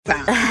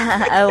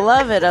I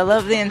love it. I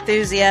love the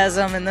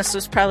enthusiasm, and this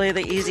was probably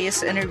the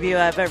easiest interview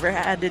I've ever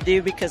had to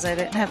do because I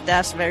didn't have to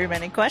ask very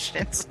many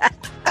questions.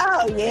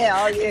 Oh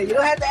yeah. You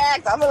don't have to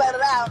ask. I'm gonna let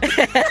it out.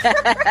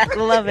 I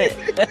love it.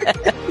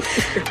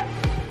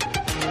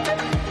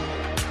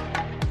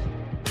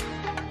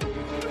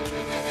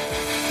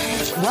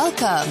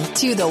 Welcome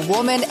to the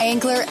Woman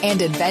Angler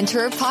and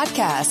Adventurer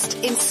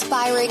Podcast,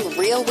 inspiring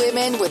real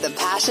women with a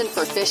passion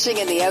for fishing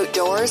in the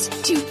outdoors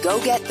to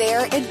go get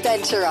their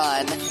adventure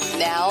on.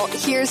 Now,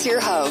 here's your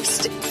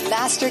host,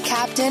 Master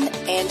Captain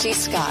Angie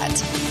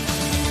Scott.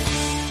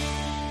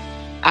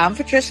 I'm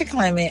Patricia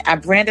Clement. I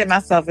branded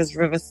myself as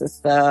River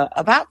Sister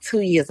about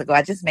 2 years ago.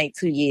 I just made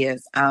 2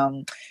 years.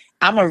 I'm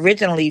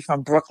originally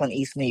from Brooklyn,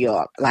 East New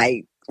York,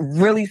 like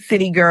really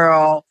city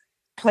girl.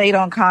 Played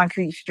on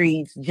concrete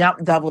streets,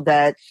 jumped double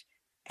dutch,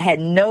 had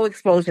no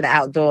exposure to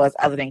outdoors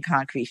other than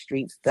concrete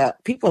streets. The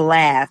people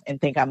laugh and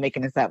think I'm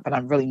making this up, but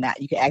I'm really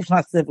not. You can ask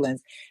my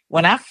siblings.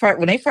 When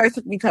they first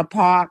took me to a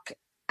park,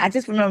 I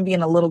just remember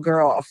being a little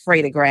girl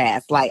afraid of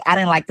grass. Like I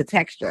didn't like the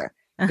texture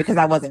because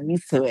I wasn't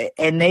used to it.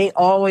 And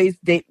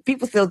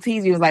people still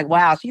tease you like,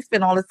 wow, she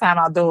spent all this time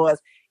outdoors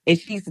and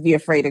she used to be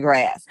afraid of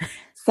grass.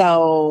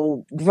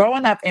 So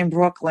growing up in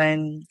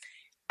Brooklyn,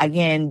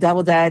 again,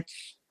 double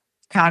dutch,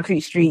 concrete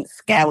streets,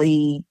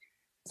 skelly,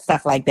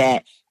 stuff like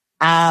that.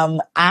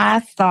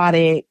 I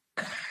started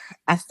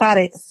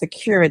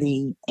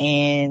security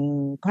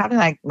in probably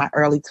like my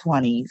early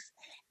 20s.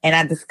 And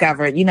I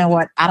discovered, you know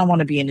what? I don't want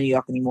to be in New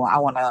York anymore. I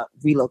want to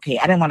relocate.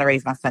 I didn't want to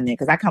raise my son there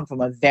because I come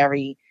from a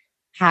very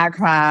high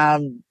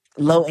crime,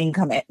 low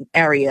income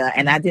area.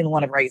 And I didn't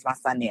want to raise my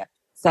son there.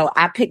 So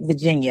I picked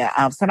Virginia.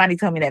 Somebody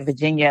told me that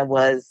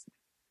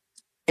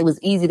it was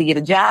easy to get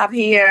a job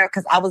here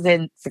because I was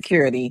in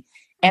security.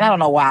 And I don't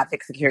know why I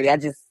picked security. I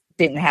just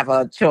didn't have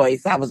a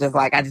choice. I was just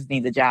like, I just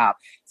need a job.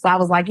 So I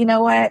was like, you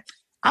know what?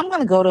 I'm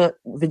going to go to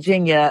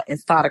Virginia and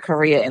start a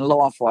career in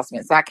law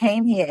enforcement. So I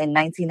came here in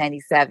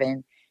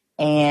 1997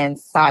 and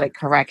started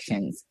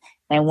corrections.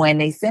 And when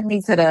they sent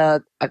me to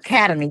the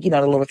academy,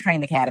 the little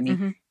training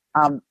academy,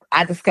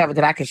 I discovered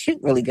that I could shoot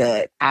really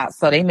good.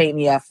 So they made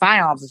me a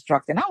firearms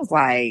instructor. And I was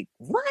like,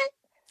 what?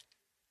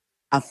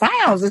 A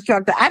firearms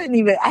instructor? I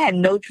had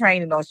no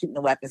training on shooting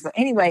a weapon. So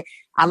anyway,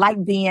 I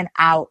like being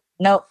out.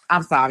 No,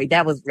 I'm sorry.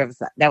 That was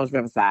Riverside.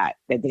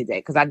 That did that.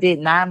 Because I did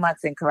 9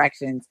 months in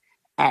corrections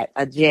at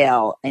a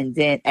jail and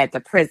then at the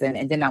prison.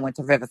 And then I went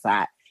to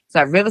Riverside. So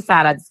at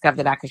Riverside, I discovered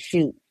that I could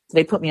shoot. So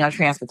they put me on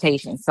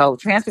transportation. So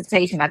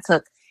transportation, I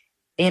took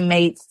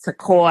inmates to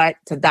court,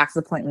 to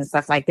doctor's appointments,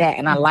 stuff like that.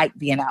 And I like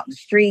being out in the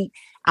street.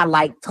 I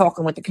like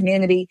talking with the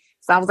community.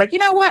 So I was like, you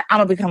know what? I'm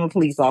going to become a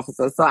police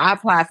officer. So I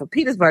applied for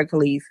Petersburg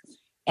Police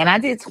and I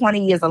did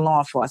 20 years of law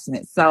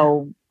enforcement.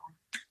 So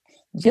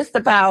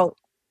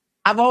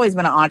I've always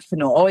been an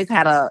entrepreneur, always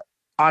had a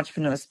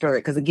entrepreneur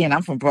spirit. Cause again,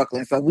 I'm from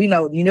Brooklyn. So we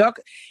know New York,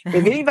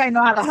 if anybody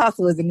know how to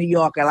hustle is a New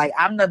Yorker. Like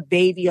I'm the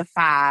baby of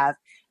 5.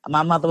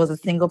 My mother was a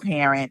single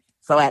parent.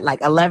 So at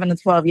like 11 to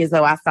 12 years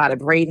old, I started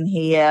braiding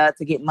hair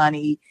to get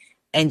money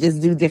and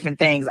just do different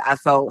things.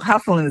 So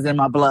hustling is in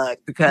my blood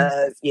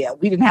because we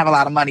didn't have a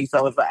lot of money.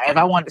 So if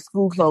I wanted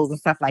school clothes and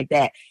stuff like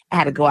that, I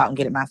had to go out and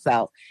get it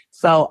myself.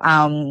 So,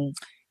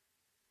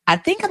 I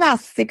think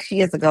about 6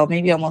 years ago,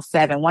 maybe almost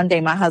 7, one day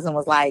my husband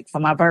was like, for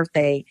my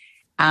birthday,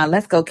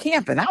 let's go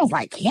camping. I was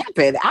like,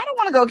 camping? I don't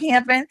want to go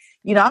camping.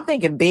 I'm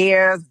thinking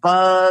bears,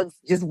 bugs,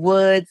 just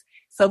woods.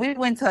 So we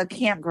went to a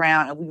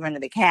campground and we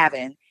rented a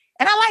cabin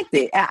and I liked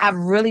it. I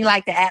really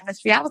liked the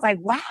atmosphere. I was like,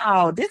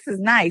 wow, this is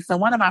nice. So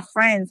one of my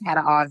friends had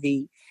an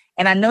RV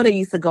and I know they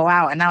used to go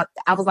out and I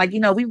was like,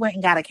 we went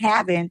and got a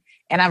cabin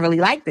and I really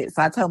liked it.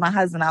 So I told my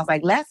husband, I was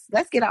like,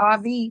 let's get an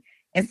RV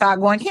and start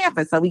going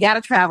camping. So we got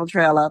a travel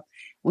trailer.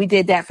 We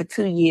did that for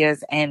 2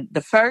 years. And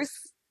the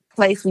first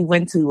place we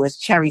went to was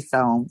Cherry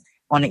Stone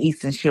on the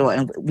Eastern Shore.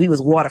 And we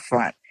was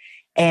waterfront.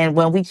 And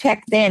when we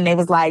checked in, they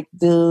was like,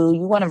 do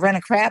you want to rent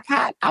a crab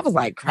pot? I was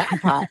like,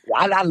 crab pot?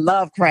 I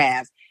love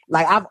crabs.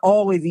 Like I've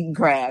always eaten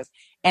crabs.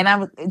 And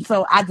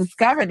so I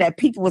discovered that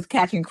people was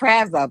catching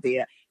crabs out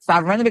there. So I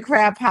rented a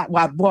crab pot.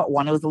 Well, I bought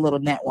one. It was a little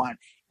net one.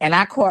 And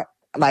I caught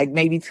like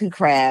maybe 2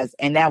 crabs.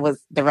 And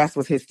the rest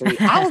was history.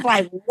 I was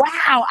like,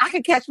 wow, I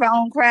could catch my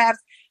own crabs.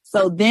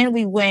 So then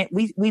we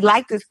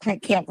like this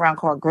campground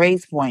called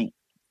Grays Point.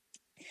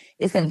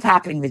 It's in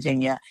Topping,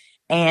 Virginia.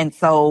 And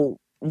so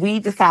we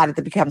decided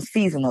to become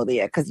seasonal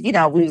there because, we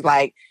was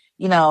like,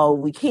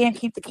 we can't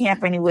keep the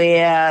camp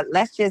anywhere.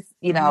 Let's just,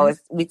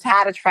 we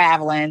tired of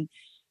traveling.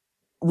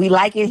 We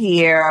like it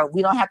here.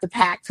 We don't have to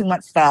pack too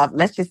much stuff.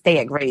 Let's just stay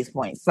at Grays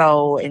Point.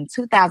 So in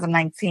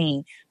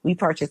 2019, we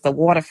purchased a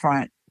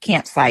waterfront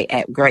campsite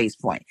at Grays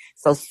Point.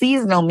 So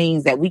seasonal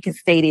means that we can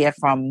stay there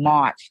from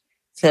March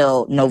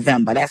till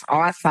November. That's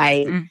our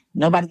site.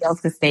 Nobody else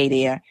could stay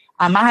there.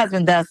 My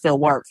husband does still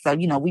work. So,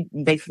 we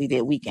basically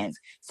did weekends.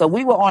 So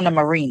we were on the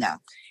marina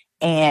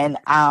and,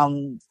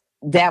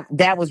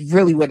 that was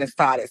really when it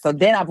started. So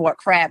then I bought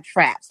crab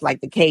traps,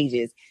 like the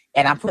cages,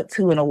 and I put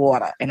 2 in the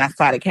water and I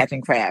started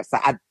catching crabs. So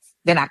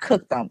then I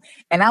cooked them.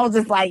 And I was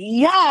just like,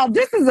 y'all,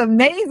 this is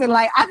amazing.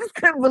 Like, I just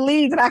couldn't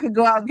believe that I could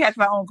go out and catch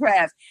my own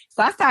crabs.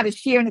 So I started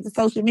sharing it to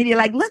social media.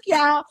 Like, look,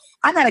 y'all,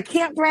 I'm at a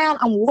campground.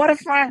 I'm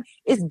waterfront.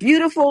 It's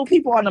beautiful.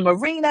 People on the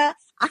marina.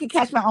 I can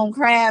catch my own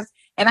crabs.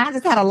 And I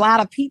just had a lot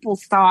of people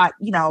start,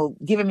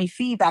 giving me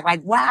feedback.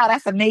 Like, wow,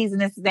 that's amazing.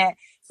 This and that.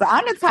 So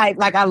I'm the type,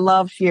 like, I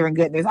love sharing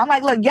goodness. I'm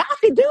like, look, y'all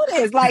can do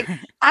this. Like,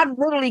 I'm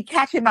literally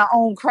catching my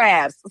own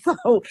crabs.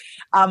 So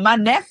my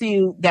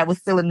nephew that was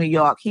still in New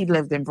York, he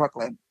lived in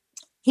Brooklyn.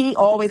 He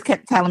always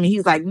kept telling me, he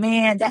was like,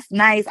 man, that's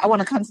nice. I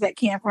want to come to that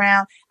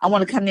campground. I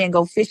want to come there and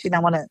go fishing. I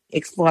want to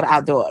explore the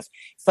outdoors.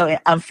 So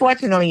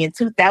unfortunately,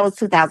 that was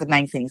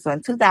 2019. So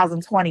in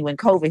 2020, when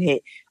COVID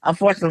hit,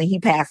 unfortunately, he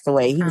passed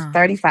away. He was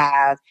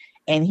 35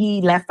 and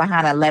he left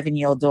behind an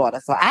 11-year-old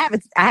daughter. So I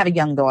have a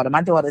young daughter.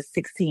 My daughter's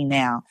 16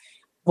 now.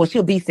 Well,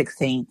 she'll be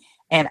 16.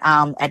 And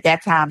at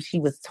that time, she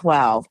was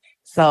 12.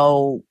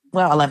 So,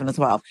 11 or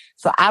 12.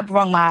 So I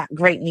brought my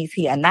great niece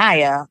here,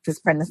 Anaya, to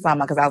spend the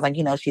summer because I was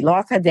like, she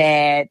lost her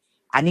dad.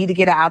 I need to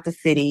get her out the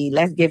city.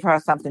 Let's give her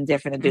something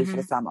different to do for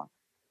the summer.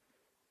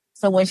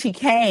 So when she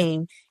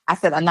came, I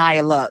said,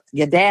 Anaya, look,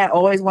 your dad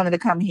always wanted to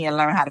come here and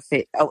learn how to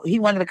fish. Oh, he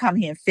wanted to come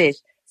here and fish.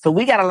 So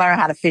we got to learn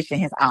how to fish in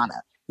his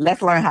honor.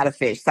 Let's learn how to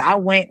fish. So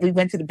we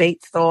went to the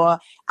bait store.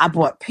 I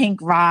bought pink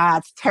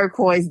rods,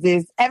 turquoise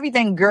this,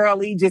 everything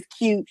girly, just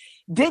cute.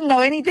 Didn't know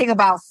anything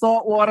about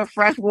salt water,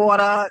 fresh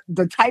water,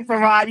 the type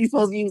of rod you're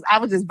supposed to use. I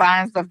was just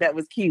buying stuff that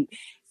was cute.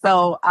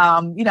 So,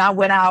 I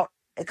went out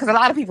because a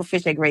lot of people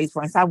fish at Grays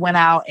Point. So I went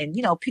out and,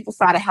 people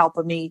started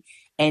helping me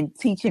and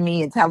teaching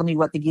me and telling me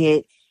what to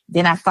get.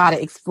 Then I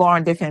started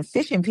exploring different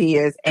fishing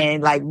piers.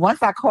 And like,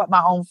 once I caught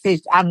my own fish,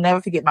 I'll never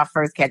forget my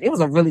first catch. It was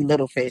a really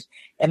little fish.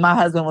 And my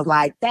husband was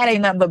like, that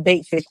ain't nothing but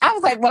bait fish. I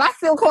was like, well, I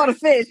still caught a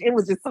fish. It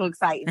was just so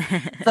exciting.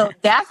 So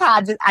that's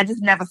how I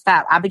just never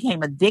stopped. I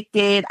became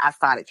addicted. I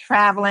started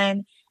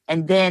traveling.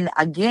 And then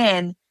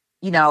again,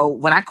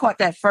 when I caught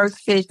that first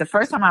fish, the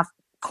first time I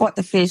caught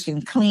the fish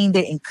and cleaned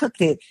it and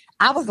cooked it,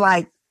 I was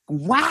like,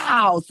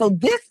 wow. So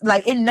this,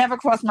 like, it never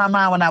crossed my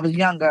mind when I was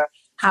younger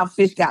how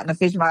fish got in the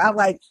fish market. I was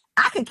like,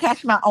 I could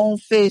catch my own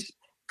fish,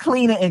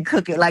 clean it and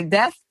cook it. Like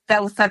that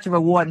was such a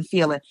rewarding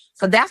feeling.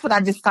 So that's what I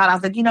just thought. I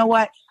was like, you know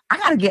what? I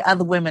got to get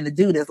other women to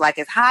do this. Like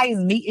as high as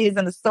meat is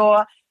in the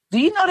store, do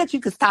you know that you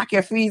could stock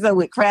your freezer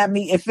with crab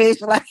meat and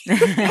fish? Like,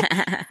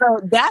 so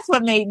that's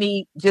what made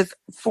me just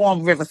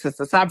form River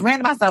Sister. So I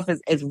branded myself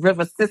as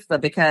River Sister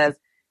because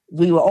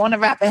we were on the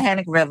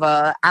Rappahannock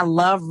River. I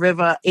love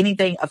river,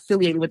 anything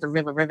affiliated with the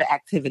river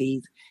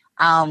activities.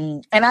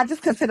 And I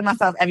just consider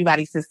myself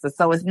everybody's sister.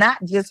 So it's not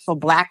just for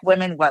Black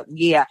women, but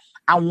yeah,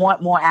 I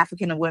want more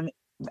African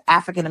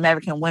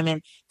American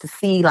women to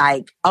see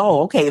like,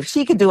 oh, okay, if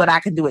she could do it, I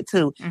can do it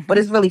too. Mm-hmm. But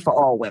it's really for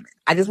all women.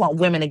 I just want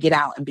women to get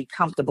out and be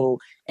comfortable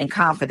and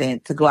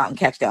confident to go out and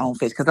catch their own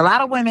fish. Because a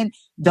lot of women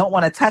don't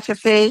want to touch a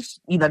fish.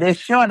 They're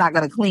sure not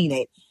going to clean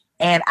it.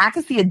 And I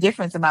could see a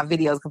difference in my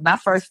videos because when I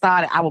first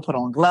started, I would put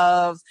on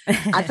gloves.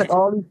 I took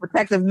all these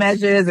protective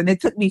measures and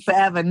it took me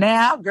forever.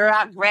 Now, girl,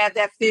 I grab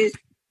that fish,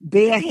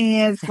 bare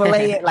hands,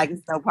 fillet it like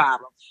it's no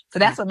problem. So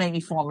that's what made me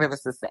form River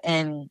Sister.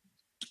 And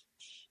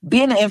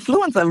being an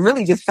influencer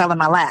really just fell in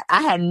my lap.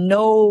 I had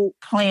no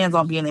plans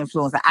on being an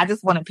influencer. I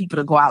just wanted people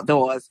to go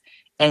outdoors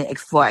and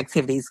explore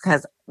activities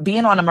because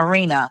being on a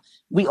marina,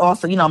 we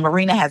also,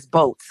 marina has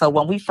boats. So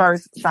when we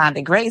first signed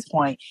at Grays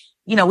Point,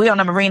 we on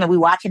the marina, we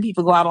watching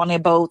people go out on their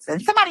boats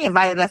and somebody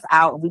invited us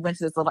out and we went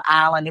to this little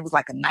island. It was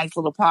like a nice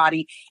little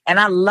party and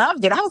I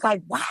loved it. I was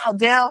like, wow,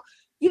 Del,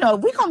 if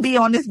we're going to be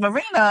on this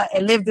marina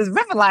and live this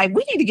river life,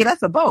 we need to get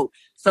us a boat.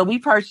 So we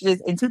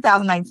purchased, in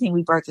 2019,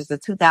 we purchased a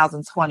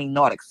 2020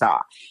 Nordic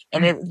Star.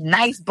 And it was a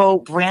nice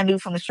boat, brand new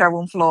from the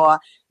showroom floor.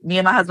 Me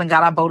and my husband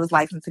got our boater's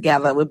license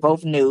together. We're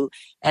both new.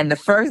 And the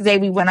first day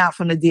we went out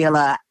from the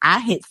dealer,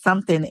 I hit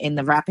something in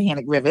the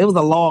Rappahannock River. It was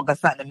a log or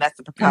something that messed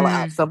the propeller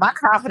up. So my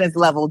confidence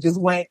level just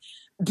went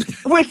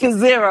to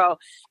zero.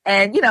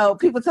 And,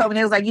 people told me,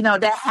 they was like,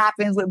 that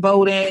happens with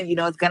boating.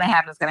 It's going to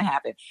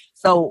happen.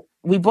 So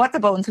we bought the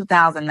boat in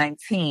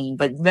 2019,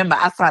 but remember,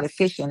 I started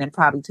fishing in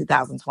probably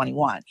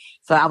 2021.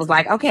 So I was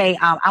like, okay,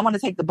 I want to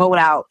take the boat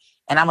out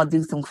and I'm going to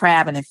do some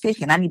crabbing and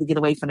fishing. I need to get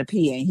away from the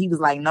pier. And he was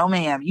like, no,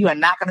 ma'am, you are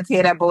not going to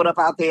tear that boat up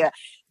out there.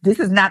 This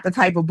is not the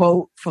type of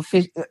boat for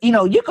fish.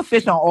 You can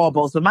fish on all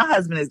boats, but my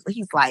husband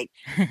he's like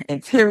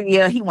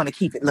interior. He want to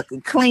keep it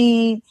looking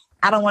clean.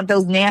 I don't want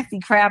those nasty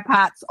crab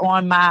pots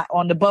on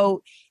the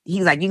boat.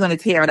 He's like, you're going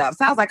to tear it up.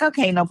 So I was like,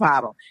 okay, no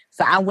problem.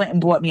 So I went and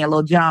bought me a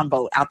little John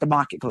boat out the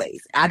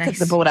marketplace. I took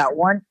the boat out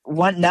no.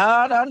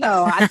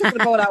 I took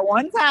the boat out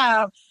one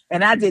time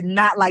and I did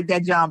not like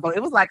that John boat.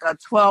 It was like a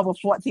 12 or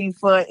 14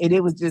 foot and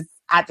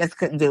I just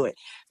couldn't do it.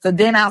 So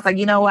then I was like,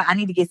 you know what? I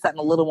need to get something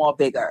a little more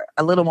bigger,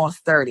 a little more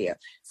sturdier.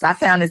 So I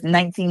found this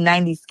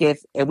 1990 skiff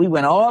and we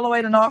went all the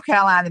way to North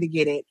Carolina to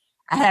get it.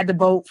 I had the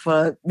boat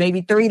for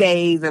maybe 3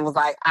 days and was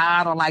like,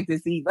 I don't like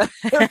this either.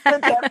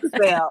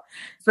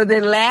 So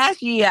then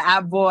last year I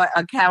bought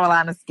a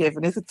Carolina skiff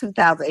and it's a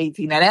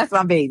 2018. Now that's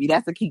my baby.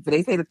 That's a keeper.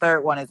 They say the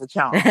third one is a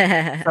charm.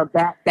 So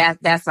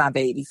that's my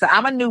baby. So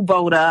I'm a new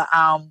boater.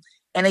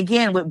 And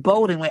again, with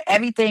boating, with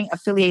everything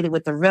affiliated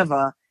with the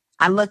river,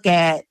 I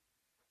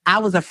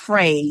was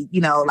afraid,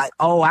 like,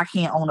 oh, I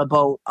can't own a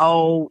boat.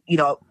 Oh,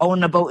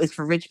 owning a boat is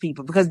for rich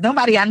people, because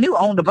nobody I knew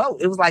owned a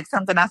boat. It was like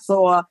something I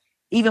saw,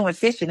 even with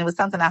fishing, it was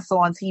something I saw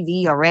on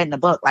TV or read in a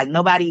book. Like,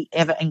 nobody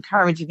ever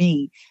encouraged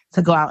me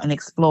to go out and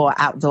explore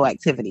outdoor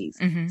activities.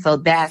 Mm-hmm. So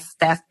that's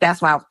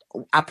why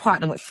I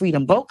partnered with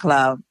Freedom Boat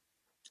Club.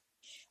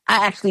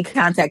 I actually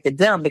contacted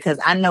them because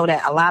I know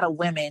that a lot of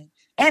women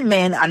and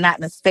men are not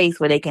in a space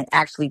where they can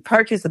actually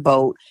purchase a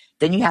boat.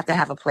 Then you have to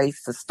have a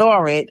place to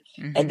store it.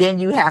 Mm-hmm. And then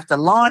you have to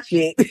launch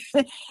it,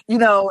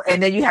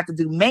 and then you have to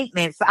do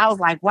maintenance. So I was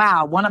like,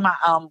 wow. One of my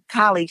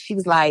colleagues, she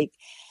was like,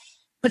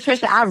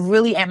 Patricia, I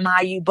really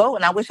admire you boat,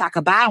 and I wish I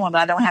could buy one,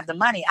 but I don't have the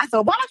money. I said,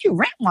 why don't you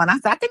rent one? I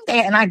said, I think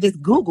and I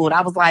just Googled.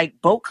 I was like,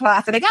 boat club.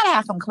 I said, they got to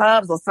have some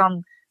clubs or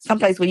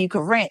someplace where you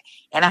could rent.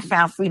 And I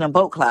found Freedom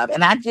Boat Club.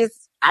 And I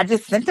just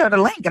sent her the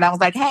link, and I was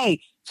like,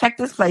 hey, check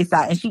this place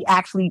out. And she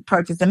actually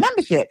purchased a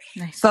membership.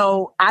 Nice.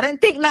 So I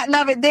didn't think nothing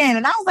of it then.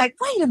 And I was like,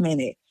 wait a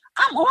minute,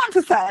 I'm on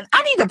to something.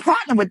 I need to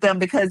partner with them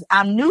because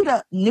I'm new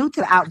to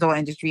the outdoor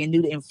industry and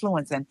new to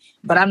influencing,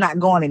 but I'm not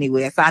going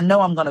anywhere. So I know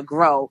I'm going to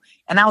grow.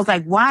 And I was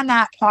like, why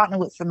not partner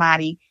with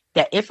somebody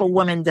that if a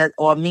woman does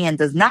or a man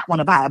does not want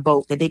to buy a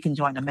boat, that they can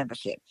join the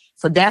membership.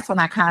 So that's when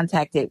I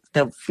contacted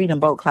the Freedom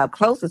Boat Club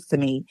closest to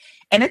me.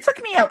 And it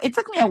took me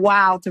a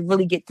while to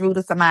really get through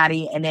to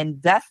somebody. And then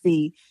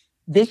Dusty,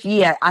 this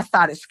year, I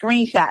started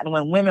screenshotting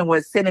when women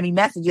were sending me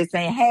messages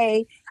saying,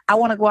 hey, I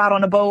want to go out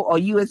on a boat, or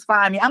you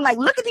inspire me. I'm like,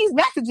 look at these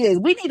messages.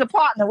 We need a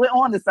partner. We're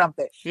on to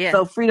something. Yeah.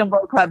 So Freedom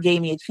Boat Club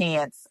gave me a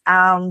chance.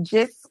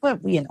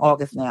 We in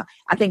August now.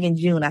 I think in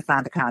June I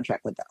signed a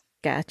contract with them.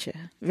 Gotcha.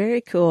 Very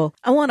cool.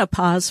 I want to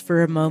pause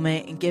for a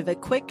moment and give a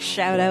quick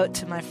shout out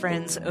to my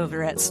friends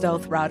over at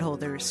Stealth Rod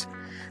Holders.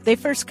 They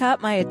first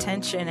caught my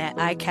attention at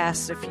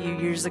ICAST a few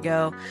years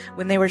ago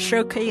when they were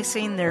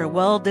showcasing their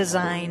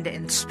well-designed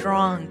and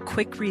strong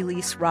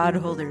quick-release rod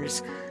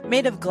holders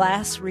made of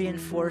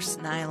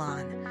glass-reinforced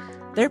nylon.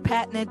 Their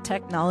patented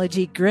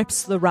technology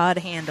grips the rod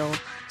handle,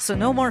 so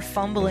no more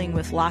fumbling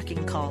with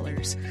locking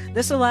collars.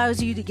 This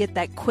allows you to get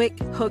that quick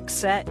hook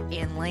set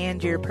and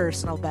land your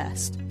personal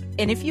best.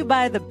 And if you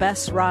buy the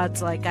best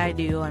rods like I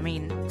do,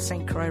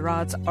 St. Croix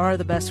rods are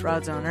the best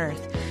rods on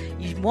earth,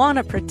 you want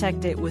to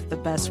protect it with the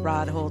best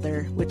rod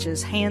holder, which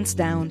is hands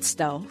down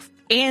Stealth.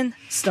 And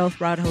Stealth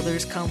rod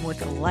holders come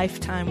with a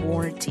lifetime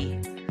warranty.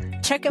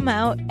 Check them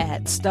out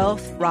at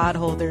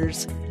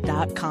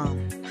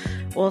stealthrodholders.com.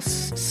 Well,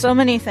 so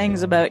many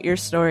things about your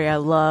story I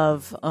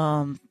love,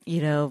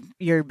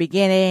 your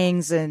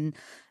beginnings and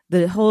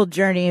the whole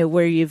journey of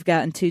where you've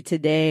gotten to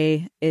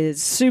today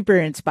is super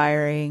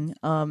inspiring.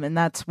 And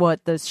that's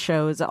what this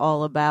show is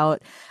all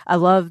about. I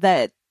love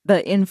that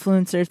the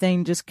influencer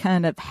thing just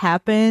kind of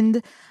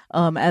happened,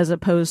 as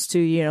opposed to,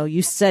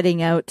 you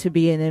setting out to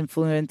be an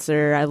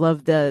influencer. I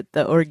love the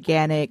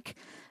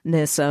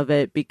organicness of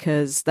it,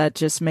 because that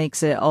just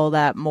makes it all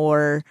that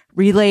more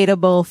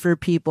relatable for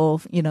people,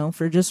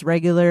 for just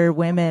regular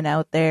women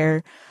out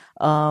there,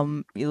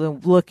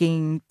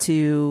 looking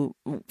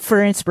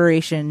for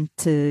inspiration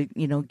to,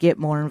 get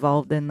more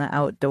involved in the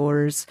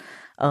outdoors.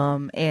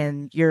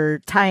 And your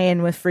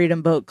tie-in with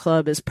Freedom Boat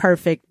Club is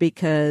perfect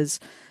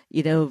because,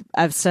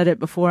 I've said it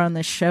before on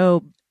the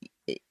show,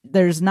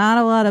 there's not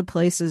a lot of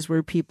places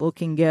where people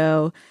can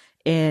go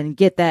and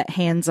get that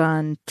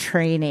hands-on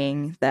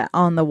training, that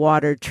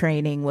on-the-water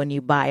training when you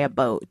buy a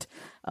boat.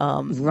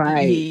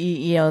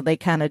 Right. They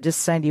kind of just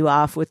send you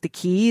off with the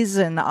keys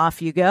and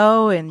off you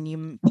go,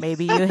 and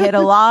maybe you hit a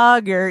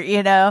log or,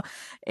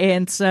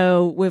 and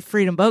so with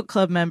Freedom Boat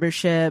Club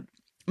membership,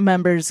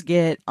 members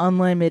get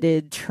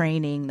unlimited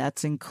training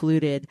that's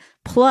included.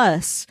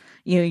 Plus,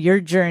 your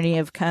journey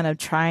of kind of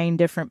trying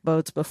different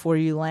boats before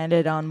you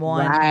landed on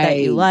one that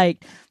you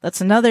liked.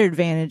 That's another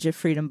advantage of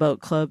Freedom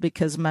Boat Club,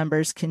 because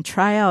members can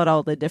try out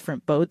all the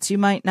different boats. You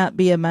might not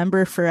be a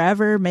member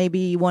forever.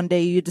 Maybe one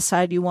day you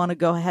decide you want to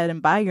go ahead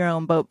and buy your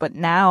own boat, but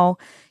now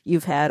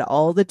you've had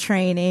all the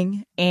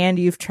training and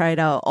you've tried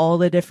out all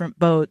the different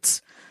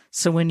boats.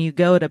 So when you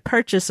go to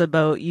purchase a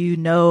boat, you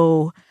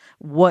know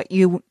what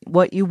you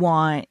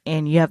want,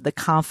 and you have the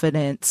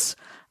confidence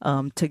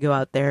to go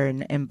out there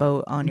and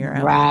boat on your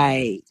own.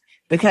 Right.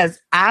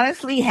 Because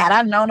honestly, had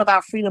I known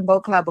about Freedom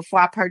Boat Club before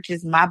I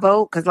purchased my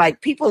boat, because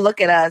people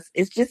look at us,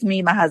 it's just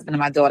me, my husband,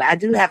 and my daughter. I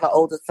do have an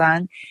older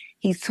son.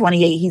 He's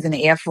 28. He's in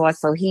the Air Force.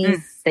 So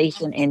he's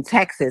stationed in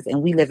Texas,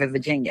 and we live in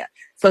Virginia.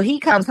 So he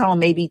comes home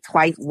maybe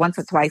once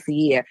or twice a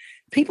year.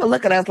 People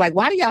look at us like,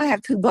 why do y'all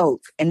have two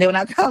boats? And then when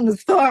I tell them the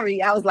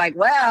story, I was like,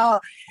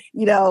 well,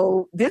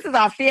 this is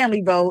our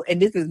family boat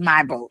and this is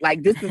my boat.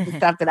 Like, this is the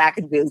stuff that I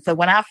can do. So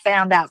when I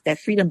found out that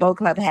Freedom Boat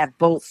Club have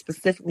boats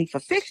specifically for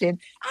fishing,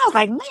 I was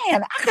like,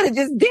 man, I could have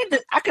just did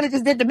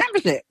the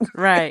membership.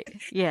 Right.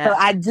 Yeah. So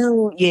I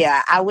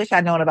wish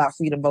I'd known about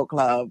Freedom Boat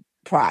Club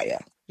prior.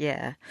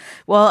 Yeah.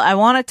 Well, I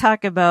want to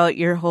talk about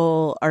your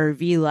whole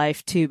RV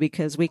life too,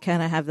 because we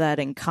kind of have that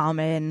in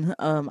common.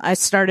 I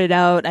started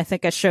out, I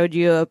think I showed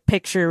you a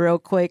picture real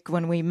quick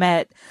when we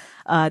met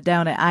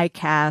down at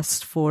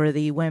ICAST for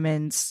the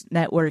women's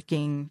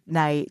networking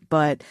night,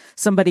 but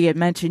somebody had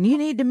mentioned you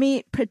need to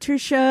meet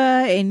Patricia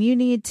and you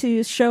need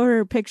to show her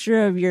a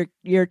picture of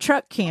your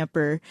truck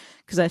camper,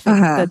 because I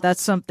think that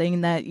that's something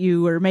that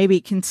you were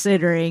maybe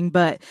considering.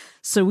 But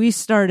so we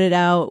started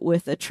out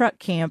with a truck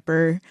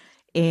camper,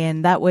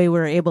 and that way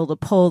we're able to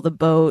pull the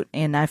boat,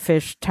 and I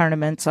fish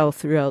tournaments all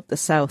throughout the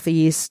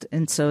Southeast.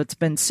 And so it's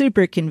been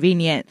super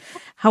convenient.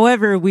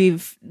 However,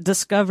 we've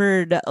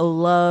discovered a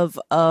love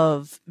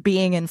of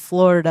being in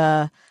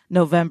Florida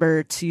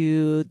November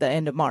to the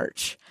end of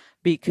March,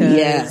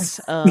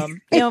 because,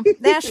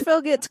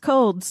 Nashville gets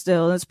cold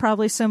still. It's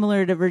probably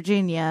similar to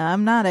Virginia.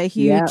 I'm not a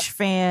huge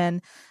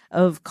fan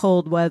of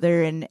cold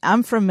weather, and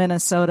I'm from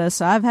Minnesota,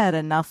 so I've had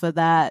enough of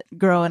that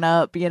growing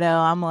up.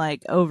 I'm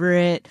like over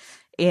it.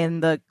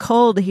 And the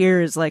cold here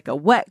is like a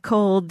wet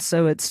cold,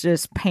 so it's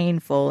just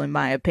painful in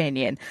my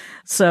opinion.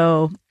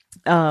 So,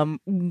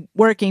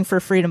 working for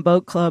Freedom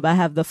Boat Club, I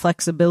have the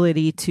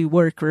flexibility to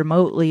work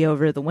remotely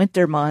over the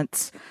winter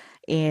months.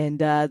 And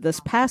this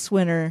past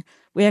winter,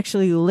 we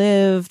actually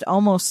lived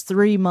almost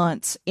 3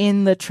 months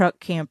in the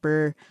truck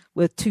camper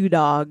with 2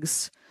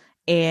 dogs.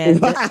 And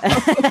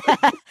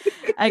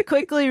I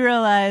quickly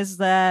realized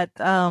that,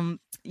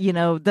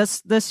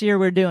 this year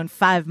we're doing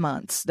 5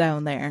 months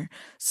down there.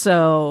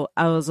 So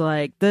I was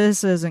like,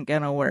 this isn't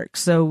going to work.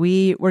 So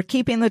we're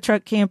keeping the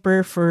truck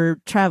camper for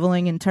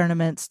traveling in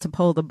tournaments to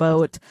pull the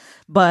boat,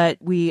 but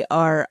we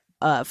are,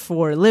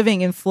 for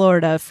living in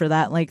Florida for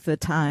that length of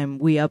time,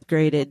 we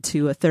upgraded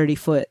to a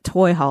 30-foot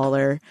toy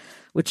hauler,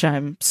 which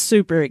I'm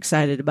super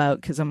excited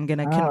about, because I'm going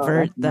to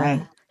convert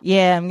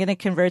I'm going to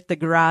convert the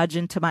garage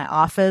into my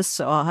office.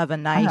 So I'll have a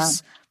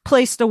nice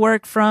place to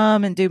work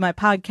from and do my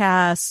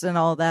podcasts and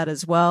all that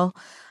as well.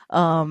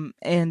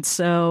 And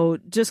so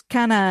just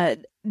kind of,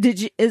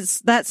 is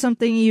that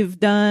something you've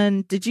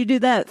done? Did you do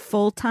that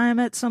full time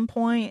at some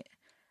point?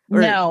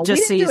 Or no,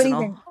 just we didn't seasonal?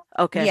 do anything.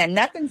 Okay. Yeah,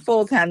 nothing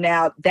full time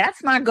now.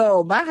 That's my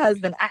goal. My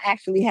husband, I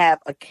actually have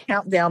a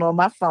countdown on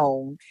my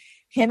phone.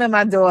 Him and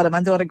my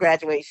daughter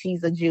graduates.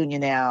 She's a junior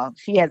now.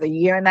 She has a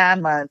year and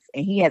 9 months,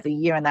 and he has a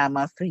year and 9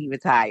 months till he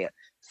retires.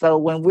 So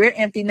when we're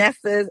empty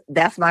nesters,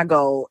 that's my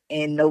goal.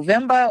 In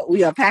November,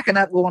 we are packing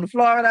up, going to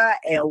Florida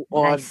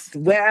or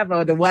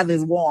wherever the weather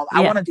is warm.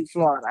 I want to do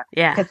Florida.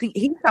 Yeah. Because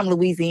he's from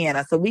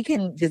Louisiana, so we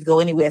can just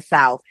go anywhere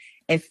south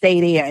and stay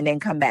there and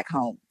then come back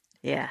home.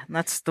 Yeah,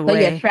 that's the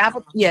way.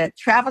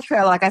 Travel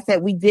trailer. Like I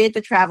said, we did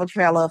the travel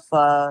trailer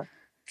for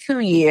 2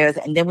 years,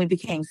 and then we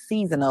became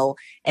seasonal.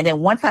 And then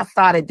once I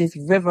started this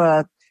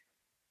river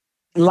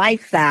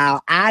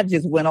lifestyle, I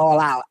just went all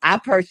out. I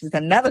purchased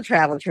another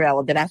travel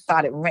trailer that I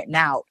started renting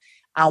out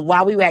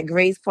while we were at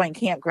Grays Point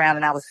Campground,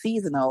 and I was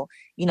seasonal.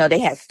 They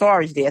had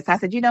storage there. So I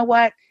said, you know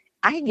what?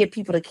 I can get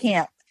people to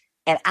camp,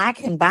 and I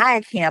can buy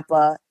a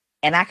camper,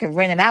 and I can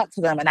rent it out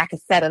to them, and I can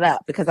set it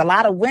up, because a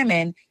lot of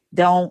women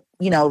don't,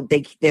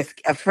 they're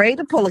afraid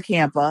to pull a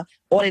camper,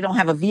 or they don't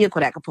have a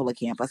vehicle that can pull a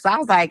camper. So I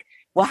was like,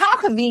 well, how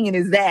convenient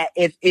is that?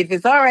 If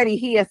it's already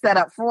here set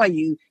up for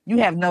you, you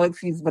have no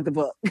excuse but to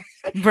book.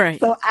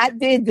 Right. So I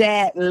did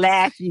that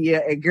last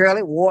year, and girl,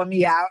 it wore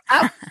me out.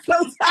 I was so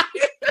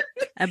tired.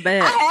 I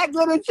bet. I had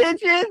good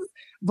intentions,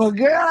 but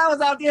girl, I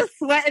was out there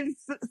sweating,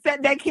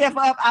 setting that camp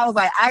up. I was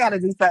like, I got to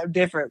do something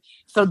different.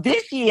 So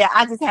this year,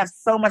 I just have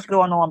so much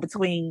going on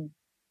between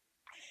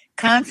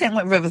content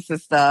with River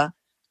Sister.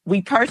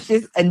 We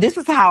purchased, and this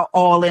is how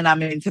all in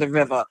I'm into the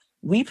river.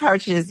 We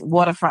purchased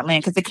waterfront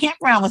land because the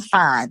campground was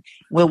fine.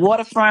 With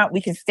waterfront,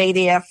 we can stay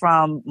there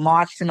from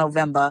March to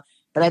November.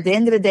 But at the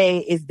end of the day,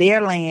 it's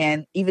their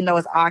land, even though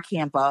it's our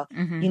camper.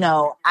 Mm-hmm.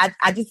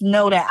 I just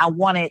know that I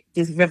wanted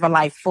this river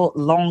life full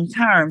long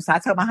term. So I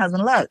told my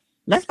husband, look,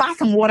 let's buy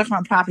some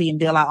waterfront property and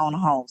build our own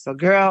home. So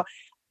girl,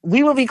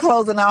 we will be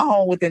closing our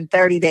home within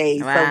 30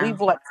 days. Wow. So we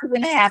bought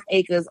 2.5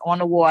 acres on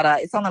the water.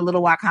 It's on the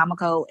Little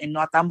Wacomico in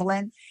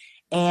Northumberland.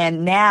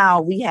 And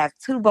now we have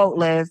 2 boat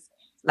lifts.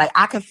 Like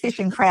I could fish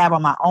and crab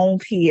on my own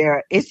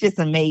pier. It's just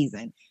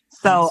amazing.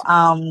 So,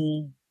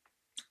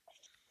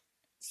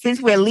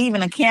 since we're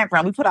leaving a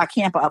campground, we put our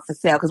camper up for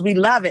sale because we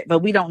love it, but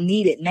we don't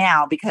need it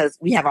now because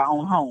we have our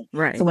own home.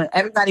 Right. So when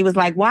everybody was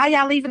like, why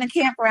y'all leaving the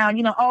campground?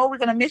 We're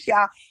going to miss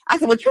y'all. I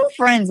said, well, true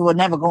friends will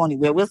never go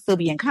anywhere. We'll still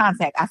be in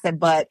contact. I said,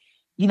 but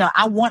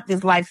I want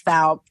this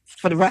lifestyle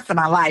for the rest of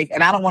my life.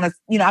 And I don't want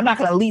to, I'm not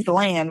going to lease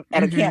land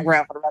at a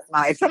campground for the rest of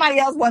my life. If somebody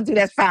else wants to,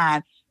 that's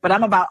fine. But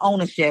I'm about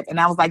ownership. And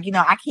I was like,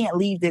 I can't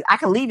leave this. I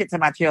can leave it to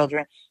my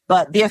children,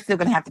 but they're still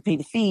going to have to pay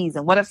the fees.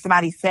 And what if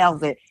somebody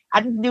sells it?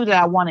 I just knew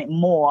that I wanted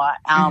more,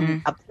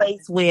 a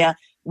place where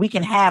we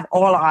can have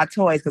all of our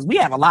toys. Cause we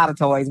have a lot of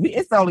toys.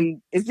 It's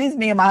just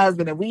me and my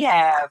husband, and we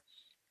have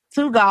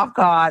 2 golf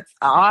carts,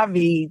 an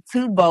RV,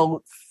 2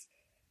 boats,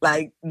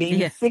 like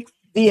maybe 6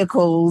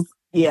 vehicles,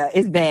 Yeah,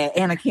 it's bad.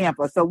 And a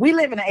camper. So we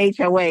live in an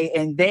HOA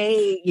and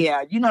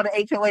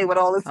the HOA with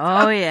all this Oh,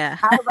 stuff. yeah.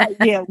 I was like,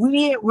 yeah,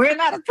 we're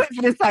not equipped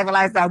for this type of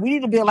lifestyle. We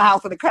need to build a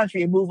house in the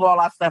country and move all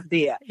our stuff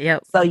there.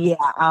 Yep. So yeah,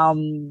 I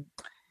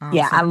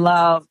Awesome.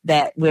 love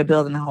that we're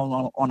building a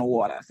home on the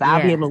water. So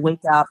I'll be Yeah. able to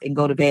wake up and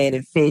go to bed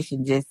and fish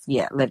and just,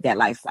 live that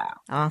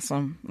lifestyle.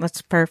 Awesome.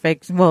 That's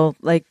perfect. Well,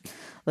 like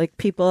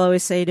people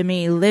always say to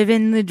me,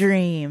 living the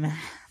dream.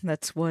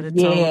 That's what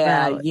it's all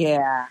about.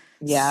 Yeah.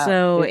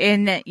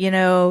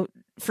 So,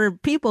 for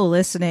people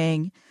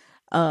listening,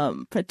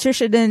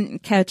 Patricia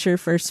didn't catch her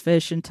first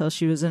fish until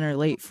she was in her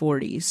late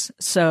 40s.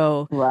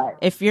 So, Right.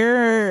 if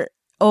you're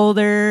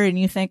older and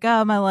you think,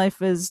 oh, my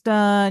life is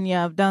done,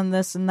 I've done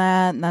this and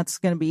that, and that's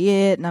going to be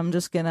it, and I'm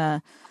just going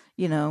to,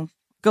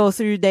 go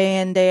through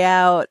day in, day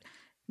out.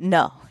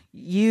 No,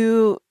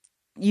 you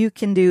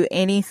can do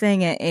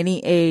anything at any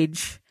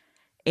age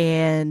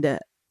and,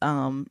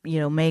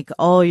 make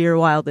all your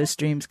wildest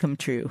dreams come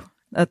true.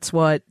 That's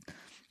what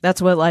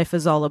life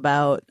is all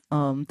about.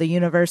 The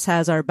universe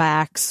has our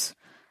backs,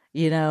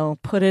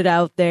 put it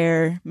out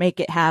there, make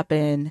it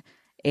happen,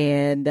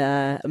 and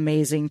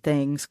amazing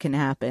things can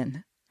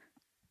happen.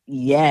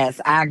 Yes,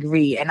 I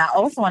agree. And I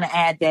also want to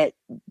add that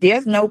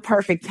there's no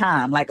perfect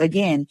time. Like,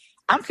 again,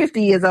 I'm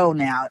 50 years old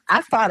now.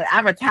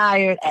 I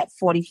retired at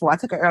 44. I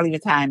took an early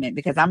retirement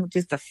because I'm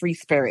just a free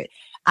spirit.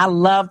 I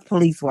loved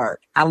police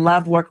work. I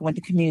loved working with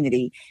the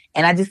community.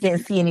 And I just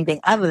didn't see anything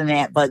other than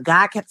that. But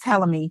God kept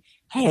telling me,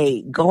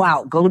 hey, go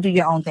out, go do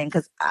your own thing.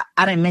 Because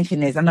I didn't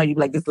mention this. I know you're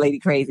like, this lady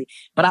crazy.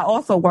 But I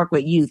also work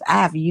with youth.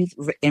 I have youth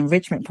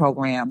enrichment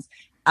programs.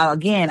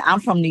 Again, I'm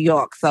from New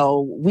York.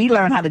 So we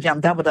learned how to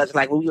jump double dutch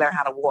like when we learned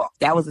how to walk.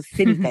 That was a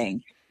city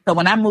thing. So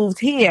when I moved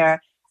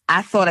here,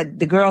 I saw that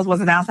the girls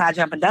wasn't outside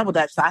jumping double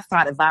dutch. So I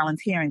started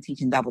volunteering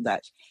teaching double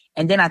dutch.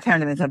 And then I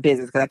turned it into a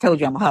business because I told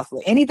you I'm a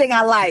hustler. Anything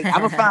I like, I'm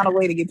going to find a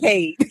way to get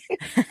paid.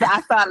 So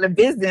I started a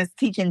business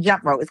teaching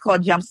jump rope. It's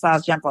called Jump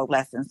Stars Jump Rope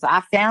Lessons. So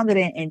I founded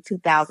it in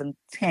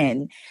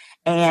 2010.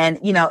 And,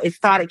 it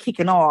started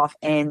kicking off.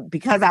 And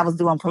because I was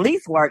doing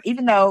police work,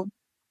 even though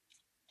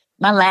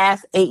my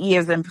last 8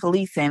 years in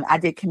policing, I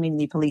did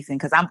community policing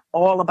because I'm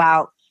all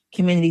about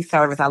community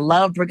service. I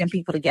love bringing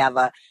people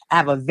together. I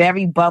have a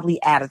very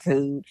bubbly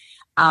attitude.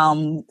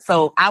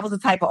 So I was the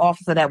type of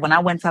officer that when I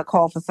went to a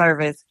call for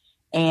service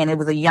and it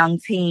was a young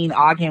teen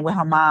arguing with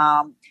her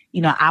mom,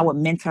 I would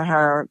mentor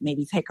her,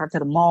 maybe take her to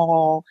the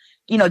mall,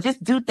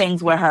 just do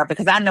things with her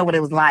because I know what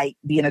it was like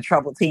being a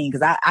troubled teen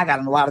because I got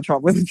in a lot of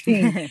trouble as a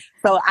teen.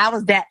 So I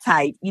was that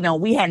type.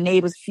 We had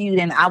neighbors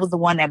feuding. I was the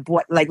one that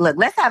brought, like, look,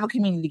 let's have a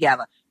community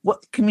together.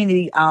 What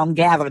community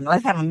gathering?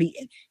 Let's have a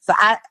meeting. So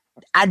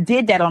I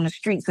did that on the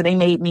street. So they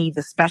made me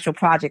the special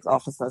projects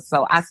officer.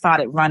 So I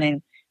started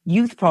running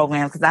youth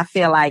programs because I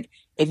feel like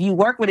if you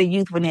work with a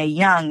youth when they're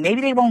young, maybe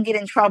they won't get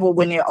in trouble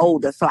when they're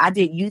older. So I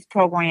did youth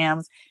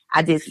programs.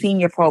 I did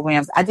senior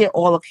programs. I did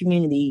all the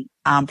community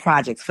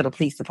projects for the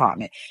police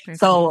department. Very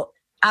so cool.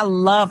 I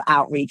love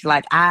outreach.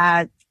 Like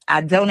I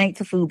donate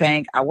to food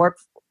bank.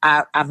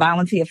 I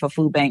volunteer for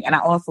food bank and I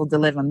also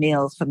deliver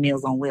meals for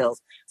Meals on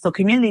Wheels. So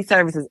community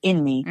service is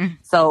in me.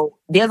 So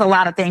there's a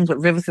lot of things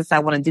with Riverside I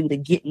want to do to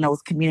get in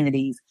those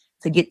communities,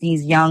 to get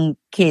these young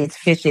kids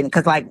fishing.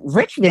 Cause like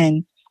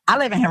Richmond, I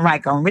live in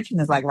Henrico and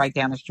Richmond is like right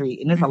down the street.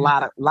 And there's a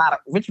lot of,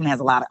 Richmond has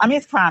a lot of,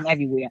 it's crime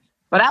everywhere.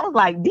 But I was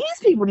like, these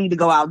people need to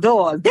go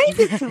outdoors. They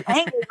just too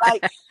angry.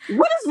 Like,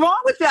 what is wrong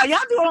with y'all? Y'all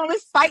doing all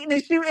this fighting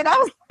and shooting. I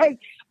was like,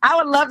 I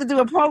would love to do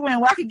a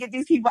program where I could get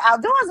these people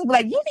outdoors and be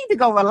like, you need to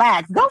go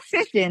relax, go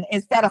fishing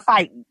instead of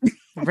fighting.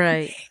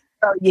 Right.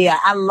 So yeah,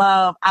 I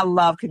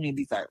love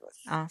community service.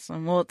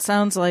 Awesome. Well, it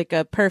sounds like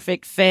a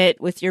perfect fit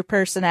with your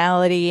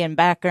personality and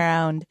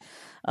background.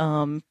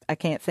 I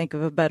can't think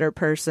of a better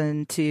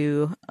person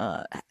to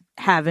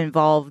have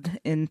involved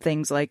in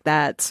things like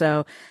that.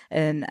 So,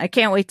 and I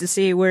can't wait to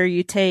see where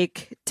you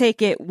take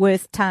it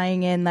with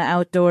tying in the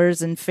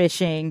outdoors and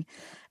fishing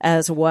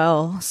as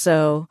well.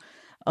 So,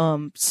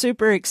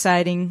 super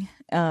exciting.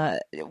 I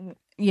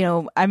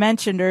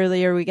mentioned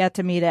earlier we got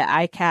to meet at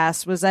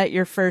ICAST. Was that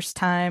your first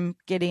time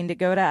getting to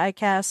go to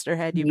ICAST, or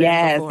had you been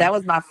Yes, before? that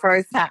was my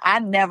first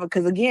time.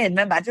 Because again,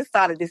 remember, I just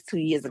started this 2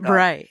 years ago.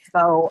 Right.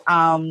 So,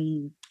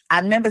 I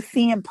remember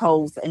seeing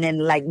posts, and then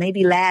like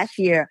maybe last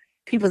year,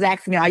 people was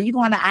asking me, are you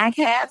going to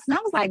ICAST? And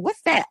I was like,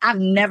 what's that? I've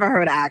never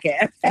heard of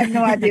ICAST. I had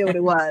no idea what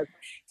it was.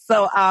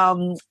 So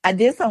I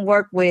did some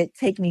work with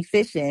Take Me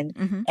Fishing,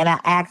 and I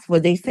asked,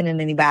 were they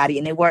sending anybody?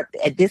 And they worked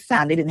at this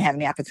time. They didn't have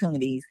any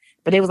opportunities,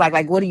 but it was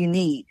like, what do you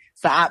need?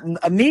 So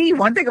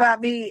one thing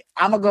about me,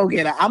 I'm a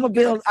go-getter. I'm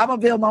gonna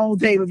build my own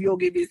table if you'll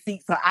give me a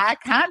seat. So I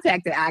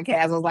contacted ICAST.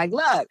 I was like,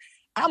 look,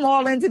 I'm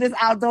all into this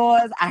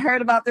outdoors. I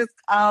heard about this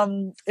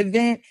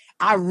event.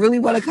 I really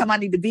want to come. I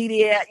need to be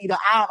there.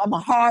 I'm a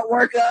hard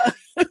worker.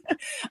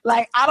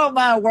 Like, I don't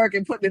mind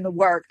working, putting in the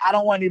work. I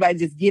don't want anybody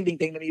just give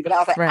anything to me. But I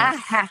was like, Right. I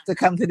have to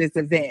come to this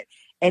event.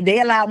 And they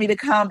allowed me to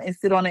come and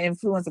sit on the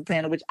influencer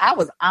panel, which I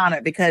was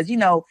honored because,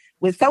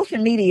 with social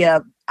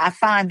media, I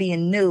find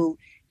being new,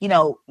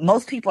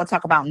 most people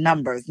talk about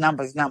numbers. And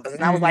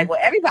I was like, well,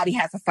 everybody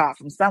has to start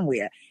from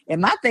somewhere.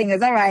 And my thing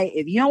is, all right,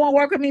 if you don't want to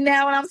work with me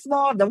now when I'm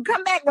small, don't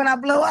come back when I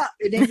blow up.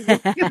 And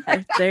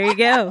then there you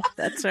go.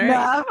 That's right. No,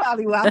 I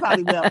probably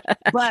will.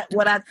 But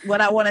what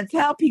I want to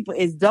tell people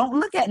is don't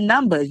look at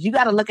numbers. You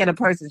got to look at a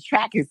person's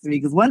track history.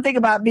 Because one thing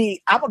about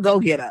me, I'm a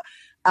go-getter.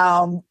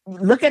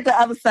 Look at the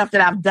other stuff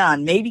that I've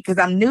done. Maybe because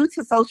I'm new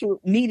to social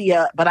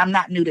media, but I'm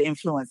not new to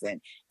influencing,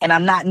 and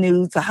I'm not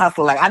new to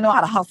hustle. Like I know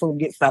how to hustle and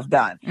get stuff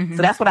done.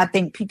 So that's what I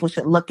think people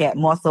should look at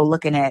more so.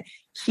 Looking at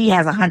she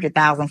has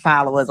 100,000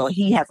 followers or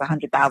he has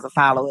 100,000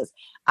 followers,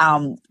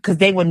 because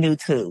they were new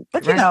too.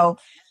 But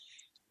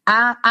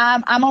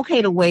I'm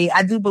okay to wait.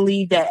 I do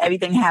believe that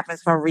everything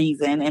happens for a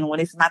reason, and when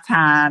it's my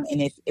time,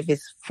 and if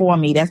it's for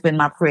me, that's been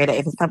my prayer. That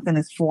if it's something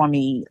that's for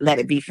me, let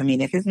it be for me.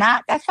 And if it's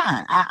not, that's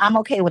fine. I'm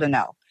okay with a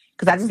no,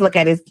 because I just look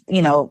at it,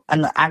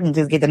 and I can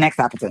just get the next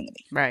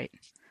opportunity. Right,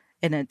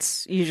 and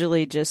it's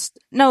usually just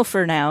no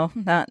for now,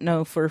 not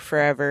no for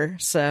forever.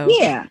 So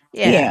yeah.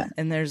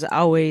 And there's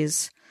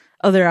always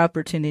other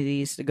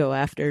opportunities to go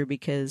after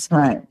because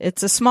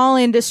it's a small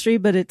industry,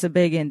 but it's a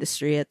big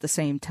industry at the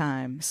same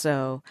time.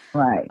 So,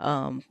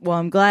 well,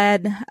 I'm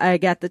glad I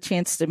got the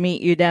chance to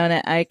meet you down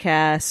at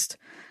ICAST,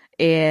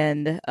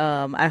 and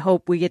I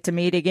hope we get to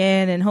meet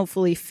again and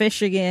hopefully fish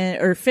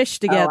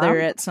together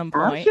at some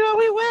point. I'm sure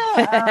we will.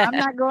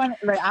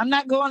 I'm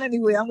not going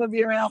anywhere. I'm going to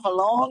be around for a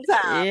long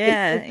time.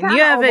 Yeah, it's kind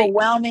of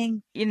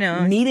overwhelming.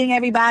 Meeting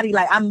everybody.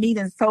 Like I'm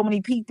meeting so many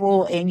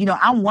people, and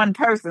I'm one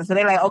person, so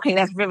they're like, "Okay,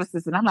 that's River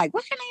Sis," and I'm like,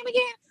 "What's your name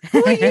again?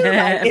 Who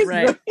are you?"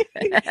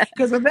 Like,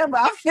 because remember,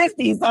 I'm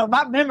 50, so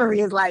my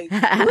memory is like.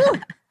 Woo.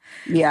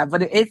 Yeah,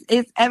 but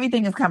it's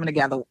everything is coming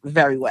together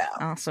very well.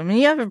 Awesome. And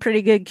you have a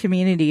pretty good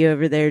community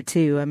over there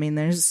too. I mean,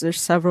 there's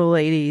several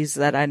ladies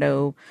that I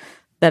know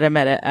that I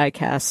met at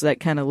ICAST that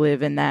kind of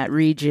live in that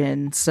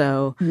region.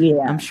 So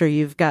I'm sure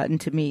you've gotten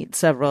to meet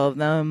several of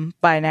them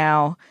by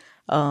now.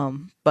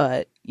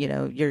 But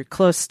you're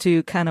close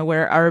to kind of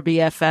where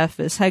RBFF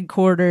is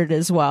headquartered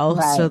as well.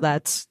 Right. So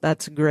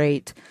that's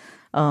great.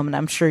 And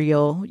I'm sure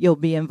you'll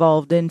be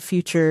involved in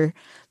future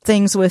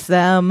things with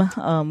them.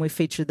 We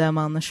featured them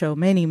on the show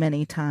many,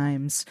 many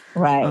times.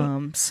 Right. I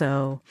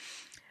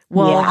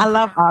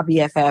love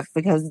RBFF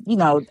because,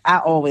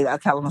 I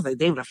tell them, I say,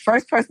 they were the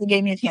first person that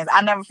gave me a chance.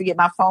 I never forget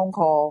my phone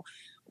call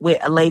with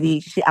a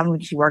lady. I don't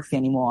think she works here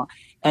anymore.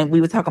 And we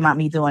were talking about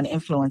me doing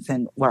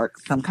influencing work,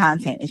 some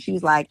content. And she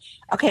was like,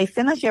 okay,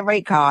 send us your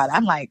rate card.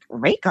 I'm like,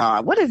 rate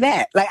card? What is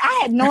that? Like, I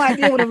had no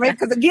idea what a rate,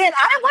 because again,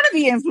 I didn't want to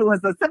be an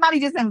influencer. Somebody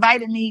just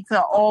invited me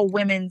to all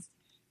women's,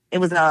 it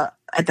was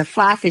at the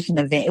fly fishing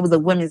event. It was a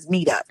women's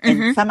meetup.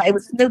 And it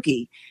was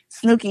Snooki,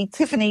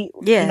 Tiffany,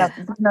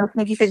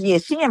 Snooki Fish. Yeah,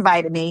 she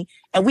invited me,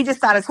 and we just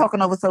started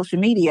talking over social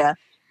media.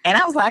 And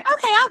I was like,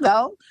 okay, I'll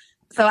go.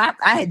 So I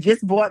had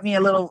just bought me a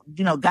little,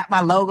 got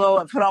my logo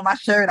and put on my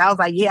shirt. I was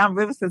like, yeah, I'm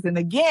River Sis. And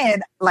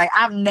again, like,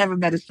 I've never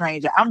met a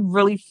stranger. I'm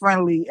really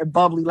friendly and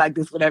bubbly like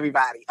this with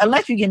everybody.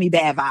 Unless you give me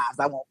bad vibes,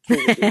 I won't fool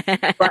with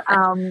you. But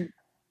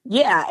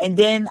and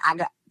then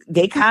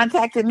they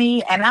contacted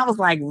me, and I was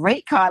like,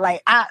 rate card,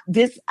 like I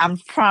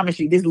promise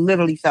you, this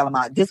literally fell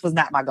out. This was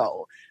not my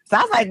goal. So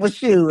I was like, well,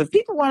 shoot, if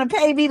people want to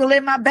pay me to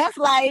live my best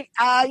life,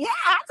 I'll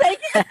take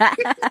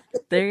it.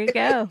 There you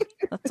go.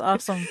 That's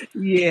awesome.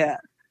 Yeah.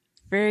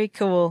 Very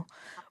cool.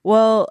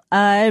 Well,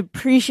 I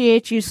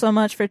appreciate you so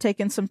much for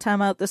taking some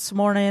time out this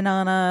morning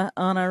on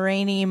a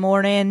rainy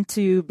morning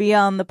to be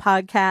on the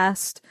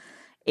podcast.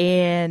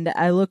 And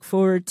I look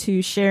forward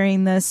to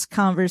sharing this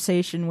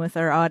conversation with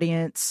our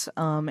audience,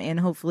 and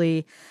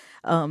hopefully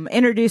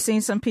introducing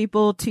some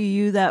people to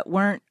you that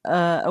weren't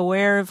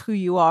aware of who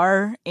you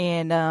are.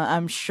 And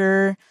I'm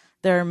sure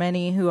there are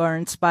many who are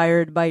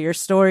inspired by your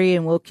story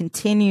and will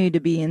continue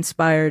to be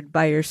inspired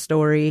by your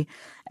story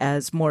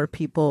as more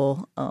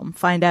people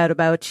find out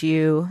about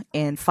you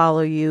and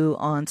follow you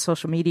on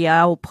social media.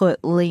 I will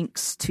put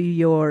links to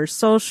your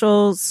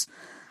socials.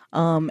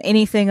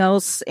 Anything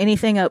else,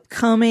 anything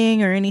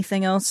upcoming or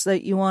anything else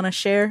that you want to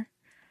share?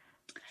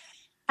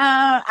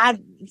 I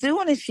do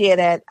want to share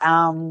that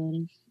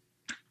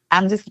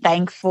I'm just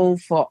thankful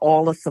for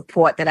all the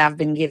support that I've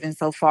been given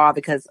so far,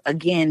 because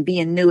again,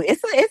 being new,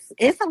 it's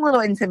a little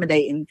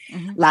intimidating.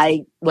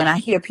 Like when I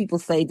hear people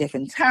say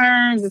different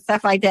terms and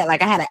stuff like that,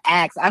 like I had to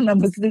ask. I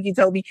remember Snooki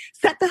told me,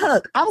 set the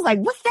hook. I was like,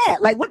 what's that?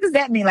 Like, what does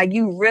that mean? Like,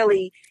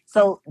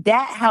 so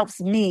that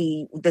helps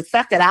me, the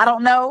stuff that I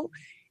don't know,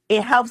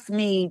 it helps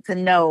me to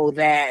know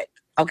that,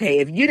 okay,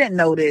 if you didn't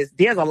know this,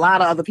 there's a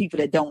lot of other people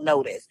that don't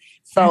know this.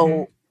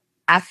 So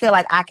I feel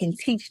like I can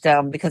teach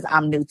them because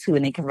I'm new too,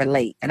 and they can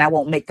relate, and I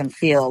won't make them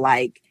feel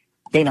like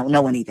they don't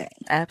know anything.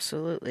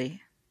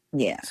 Absolutely.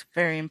 Yeah. It's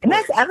very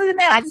important. And other than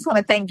that, I just want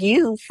to thank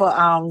you for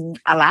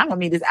allowing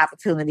me this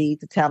opportunity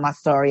to tell my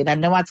story. And I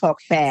know I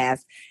talk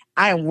fast.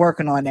 I am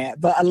working on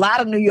that. But a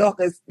lot of New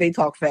Yorkers, they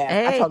talk fast.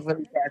 Hey, I talk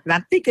really fast And I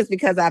think it's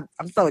because I'm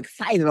so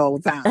excited all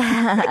the time.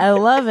 I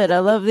love it. I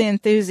love the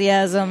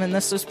enthusiasm. And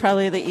this was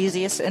probably the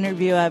easiest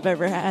interview I've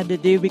ever had to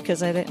do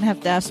because I didn't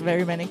have to ask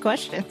very many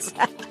questions.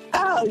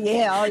 Oh,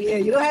 yeah.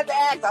 You don't have to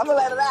ask. I'm going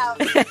to let it out.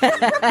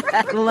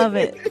 I love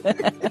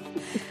it.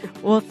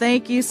 Well,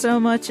 thank you so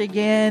much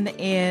again,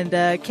 and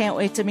can't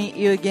wait to meet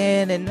you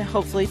again and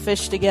hopefully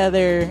fish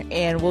together,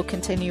 and we'll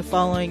continue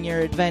following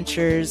your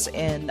adventures,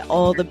 and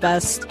all the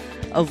best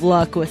of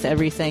luck with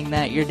everything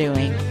that you're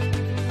doing.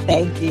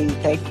 Thank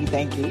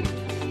you.